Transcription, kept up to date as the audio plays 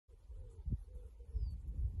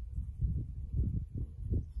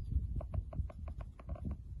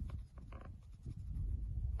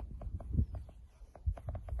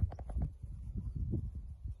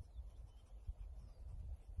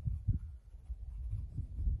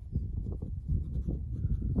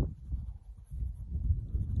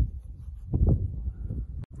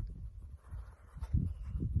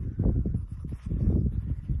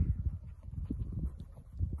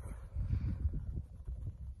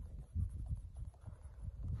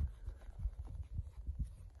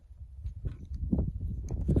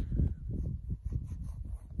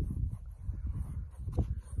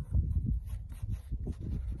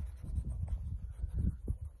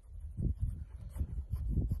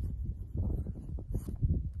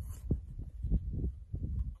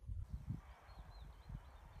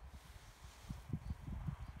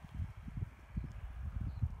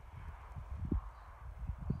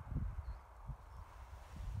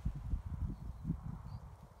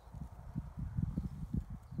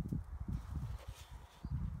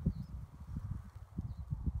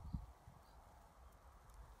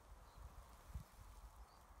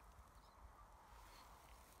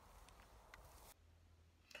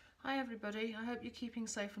Hi everybody, I hope you're keeping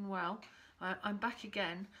safe and well. I'm back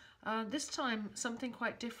again. This time something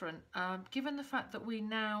quite different. Given the fact that we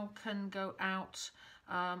now can go out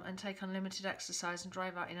and take unlimited exercise and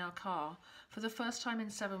drive out in our car, for the first time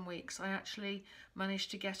in 7 weeks I actually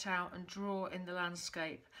managed to get out and draw in the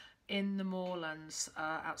landscape in the moorlands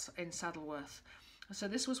out in Saddleworth. So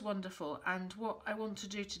this was wonderful, and what I want to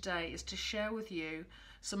do today is to share with you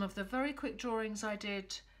some of the very quick drawings I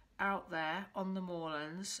did out there on the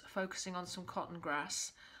moorlands, focusing on some cotton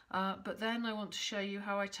grass, but then I want to show you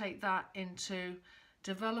how I take that into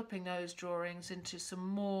developing those drawings into some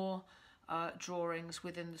more drawings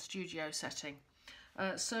within the studio setting.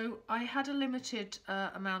 So I had a limited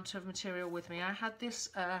amount of material with me. I had this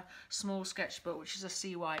small sketchbook, which is a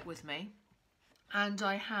sea white, with me, and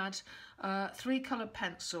I had 3 coloured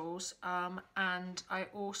pencils, and I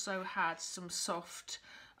also had some soft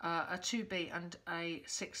a 2B and a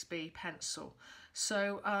 6B pencil.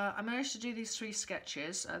 So I managed to do these 3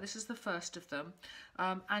 sketches. This is the first of them,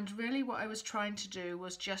 and really what I was trying to do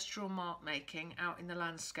was gestural mark making out in the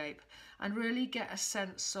landscape and really get a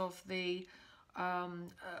sense of the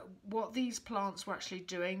what these plants were actually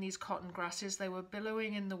doing. These cotton grasses, they were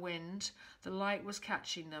billowing in the wind, the light was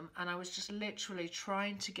catching them, and I was just literally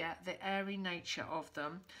trying to get the airy nature of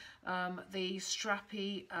them, the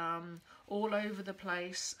strappy, all over the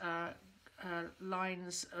place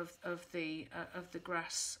lines of the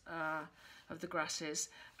grass, of the grasses,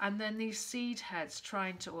 and then these seed heads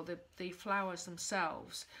trying to, or the flowers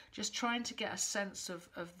themselves, just trying to get a sense of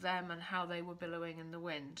them and how they were billowing in the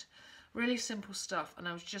wind. Really simple stuff, and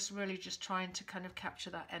I was just really trying to kind of capture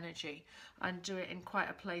that energy and do it in quite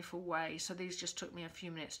a playful way. So these just took me a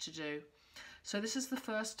few minutes to do. So this is the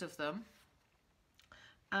first of them,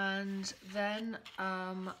 and then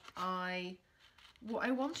what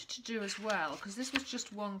I wanted to do as well, because this was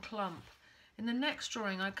just one clump, in the next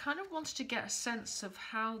drawing I kind of wanted to get a sense of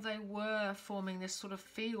how they were forming this sort of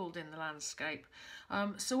field in the landscape.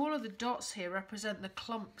 So all of the dots here represent the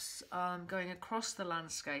clumps going across the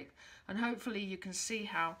landscape, and hopefully you can see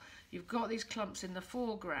how you've got these clumps in the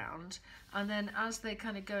foreground, and then as they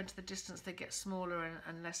kind of go into the distance they get smaller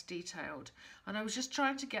and less detailed. And I was just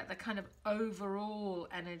trying to get the kind of overall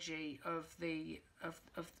energy of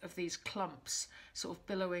these clumps sort of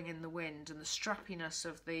billowing in the wind, and the strappiness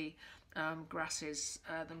of the grasses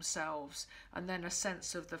themselves, and then a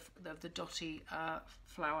sense of the dotty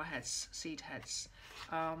flower heads, seed heads.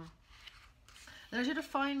 Then I did a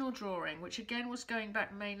final drawing, which again was going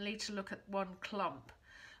back mainly to look at one clump,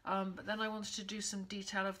 but then I wanted to do some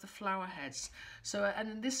detail of the flower heads. So,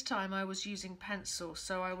 and this time I was using pencil,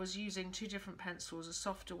 so I was using 2 different pencils, a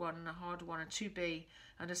softer one and a harder one, a 2B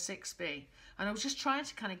and a 6B. And I was just trying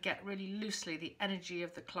to kind of get really loosely the energy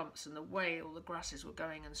of the clumps and the way all the grasses were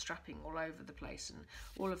going and strapping all over the place, and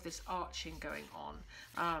all of this arching going on,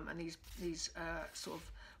 and these sort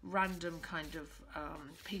of random kind of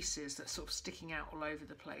pieces that sort of sticking out all over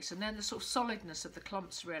the place, and then the sort of solidness of the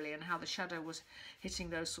clumps really, and how the shadow was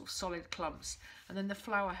hitting those sort of solid clumps, and then the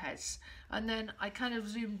flower heads. And then I kind of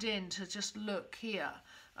zoomed in to just look here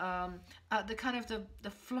at the kind of the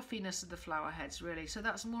fluffiness of the flower heads really. So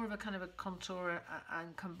that's more of a kind of a contour,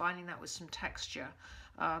 and combining that with some texture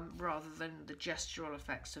rather than the gestural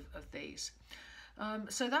effects of these.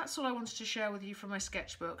 So that's all I wanted to share with you from my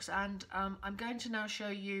sketchbooks, and I'm going to now show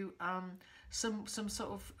you some sort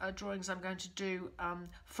of drawings I'm going to do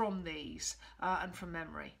from these and from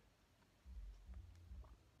memory.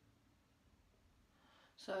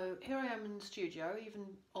 So here I am in the studio,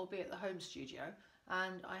 even albeit the home studio,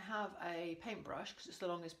 and I have a paintbrush, because it's the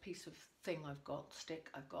longest piece of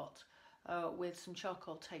stick I've got, with some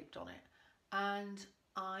charcoal taped on it, and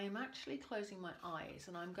I'm actually closing my eyes,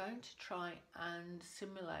 and I'm going to try and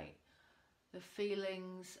simulate the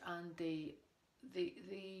feelings and the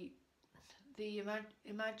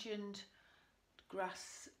imagined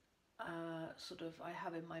grass sort of I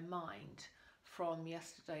have in my mind from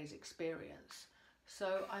yesterday's experience.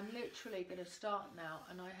 So I'm literally going to start now,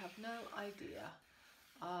 and I have no idea.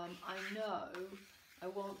 I know I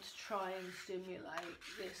want to try and stimulate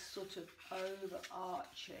this sort of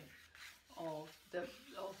overarching of the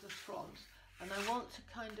front, and I want to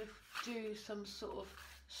kind of do some sort of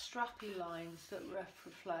strappy lines that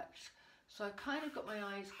reflect. So I've kind of got my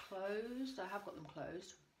eyes closed. I have got them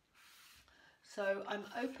closed, so I'm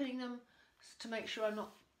opening them to make sure I'm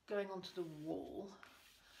not going onto the wall.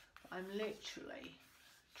 I'm literally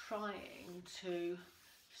trying to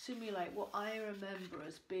simulate what I remember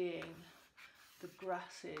as being the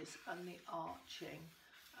grasses and the arching,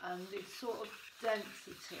 and the sort of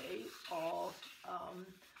density of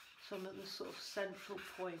some of the sort of central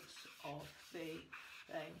points of the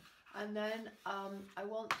thing. And then I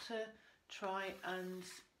want to try and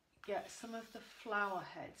get some of the flower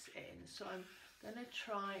heads in. So I'm going to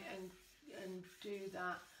try and do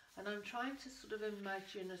that. And I'm trying to sort of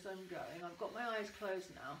imagine as I'm going. I've got my eyes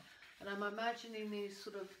closed now, and I'm imagining these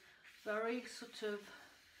sort of very sort of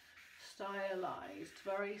stylized,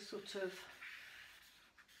 very sort of,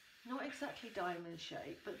 not exactly diamond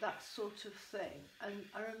shape, but that sort of thing. And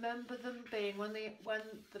I remember them being, when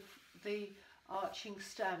the arching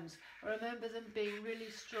stems, I remember them being really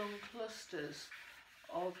strong clusters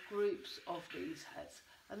of groups of these heads.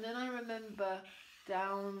 And then I remember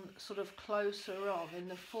down sort of closer on in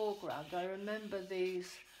the foreground, I remember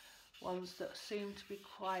these ones that seemed to be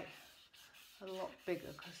quite a lot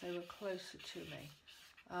bigger because they were closer to me.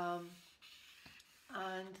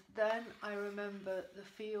 And then I remember the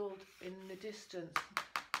field in the distance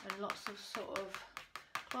and lots of sort of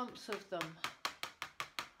clumps of them.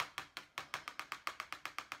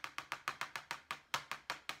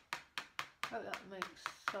 Hope that makes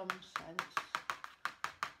some sense.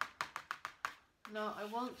 Now I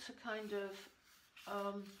want to kind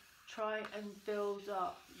of try and build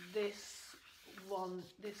up this one,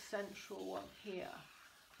 this central one here.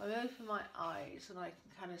 I open my eyes and I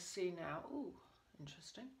can kind of see now. Ooh,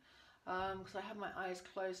 interesting. Because I have my eyes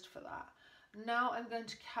closed for that. Now I'm going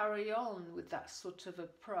to carry on with that sort of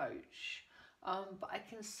approach. But I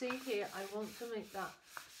can see here I want to make that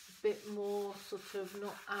a bit more sort of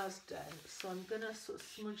not as dense. So I'm going to sort of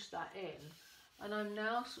smudge that in. And I'm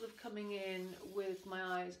now sort of coming in with my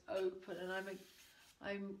eyes open, and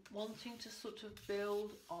I'm wanting to sort of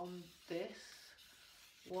build on this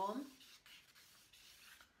one.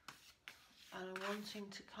 And I'm wanting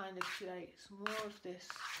to kind of create some more of this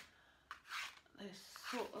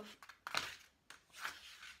sort of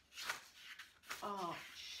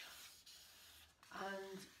arch,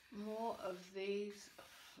 and more of these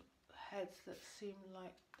heads that seem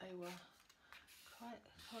like they were quite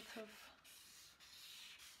sort of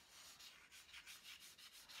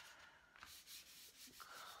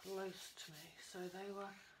close to me. So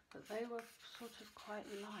they were sort of quite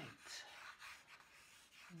light.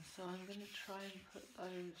 And so I'm going to try and put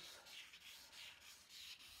those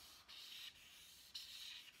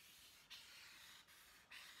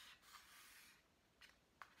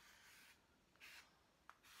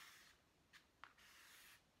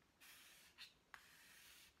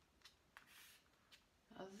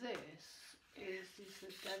now this is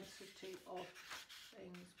the density of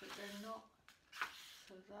things, but they're not,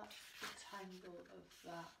 so that's the tangle of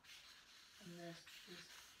that, and there's this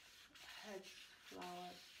head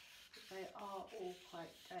flowers, but they are all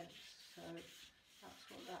quite dense, so that's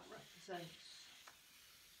what that represents.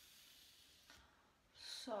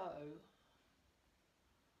 So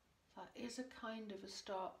that is a kind of a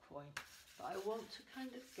start point, but I want to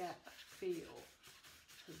kind of get a feel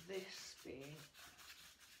for this being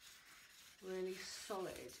really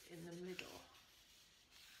solid in the middle,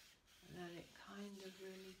 and then it kind of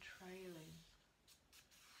really trailing.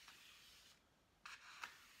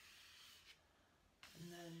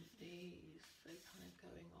 And then these, they kind of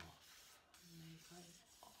going off, and they going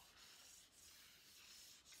off.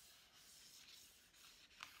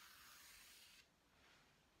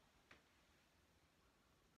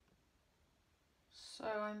 So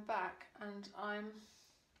I'm back, and I'm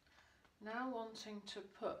now wanting to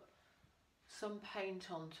put some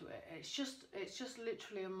paint onto it. It's just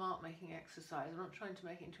literally a mark making exercise. I'm not trying to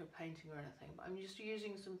make it into a painting or anything, but I'm just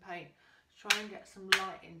using some paint to try and get some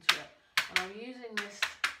light into it. And I'm using this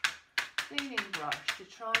cleaning brush to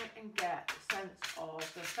try and get a sense of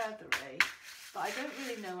the feathery, but I don't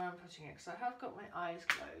really know where I'm putting it because I have got my eyes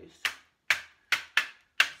closed.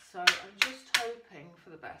 So I'm just hoping for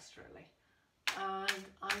the best, really. And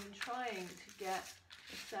I'm trying to get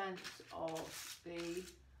a sense of the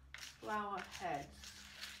flower heads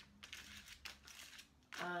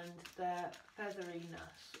and their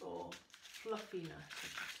featheriness or fluffiness, I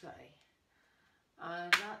should say.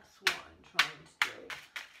 And that's what I'm trying to do.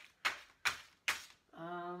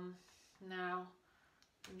 Now,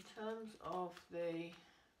 in terms of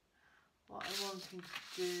what I'm wanting to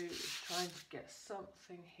do is trying to get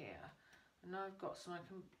something here. And now I've got some, I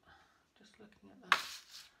can, just looking at that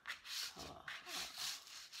colour.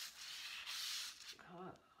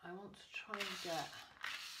 I want to try and get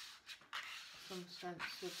some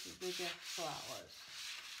sense of the bigger flowers,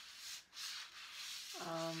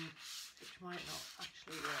 which might not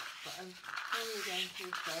actually work, but I'm probably going to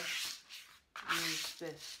also use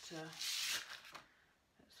this to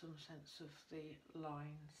get some sense of the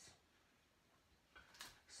lines.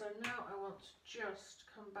 So now I want to just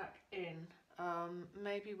come back in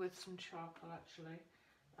maybe with some charcoal actually,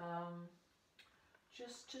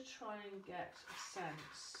 just to try and get a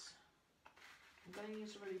sense. I'm going to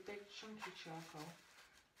use a really big chunky charcoal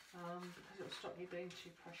because it will stop me being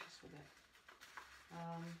too precious with it.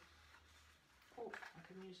 Oh, I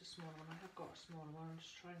can use a smaller one. I have got a smaller one. I'm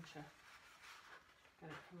just trying to get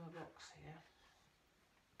it from the box here.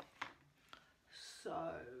 So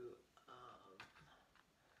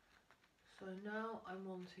now I'm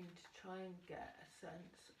wanting to try and get a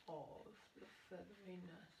sense of the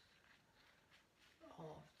featheriness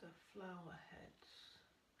of the flower heads.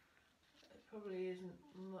 It probably isn't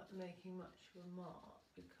making much of a mark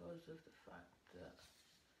because of the fact that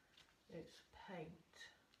it's paint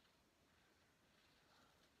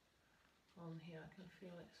on here. I can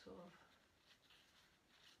feel it sort of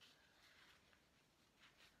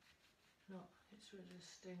it's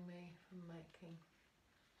resisting me from making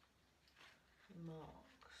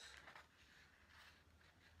marks.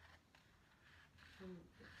 And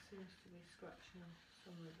it seems to be scratching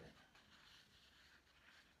some of it.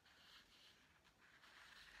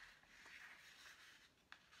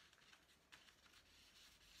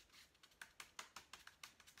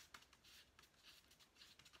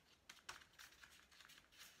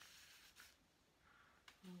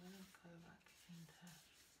 I'm going to go back into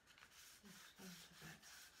the front of it.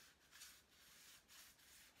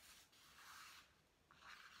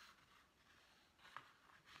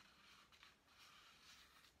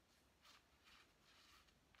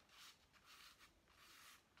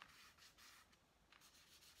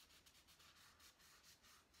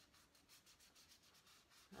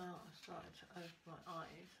 Now I started to open my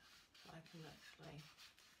eyes, so I can actually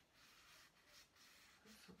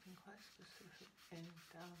put something quite specific in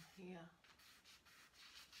down here.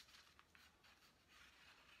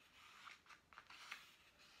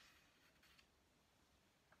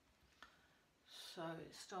 So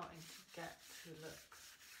it's starting to get to look,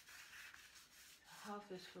 to have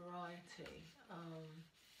this variety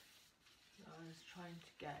that I was trying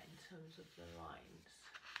to get in terms of the lines.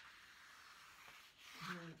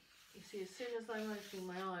 And you see, as soon as I'm opening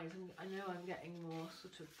my eyes, I know I'm getting more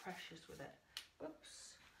sort of precious with it.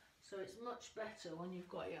 Oops. So it's much better when you've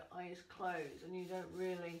got your eyes closed and you don't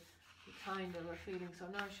really, you kind of are feeling, so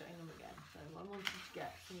I'm now shutting them again. So I'm wanting to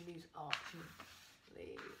get some of these arching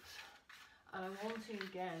leaves. And I'm wanting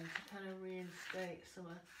again to kind of reinstate some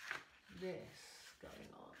of this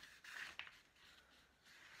going on.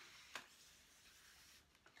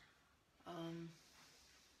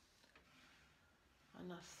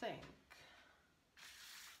 And I think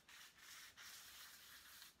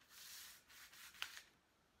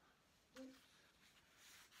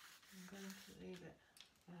I'm going to leave it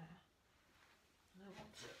there. I don't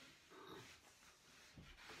want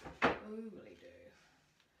to overly do,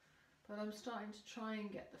 but I'm starting to try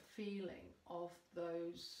and get the feeling of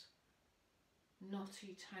those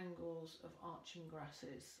knotty tangles of arching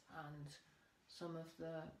grasses and some of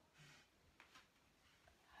the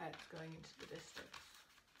heads going into the distance.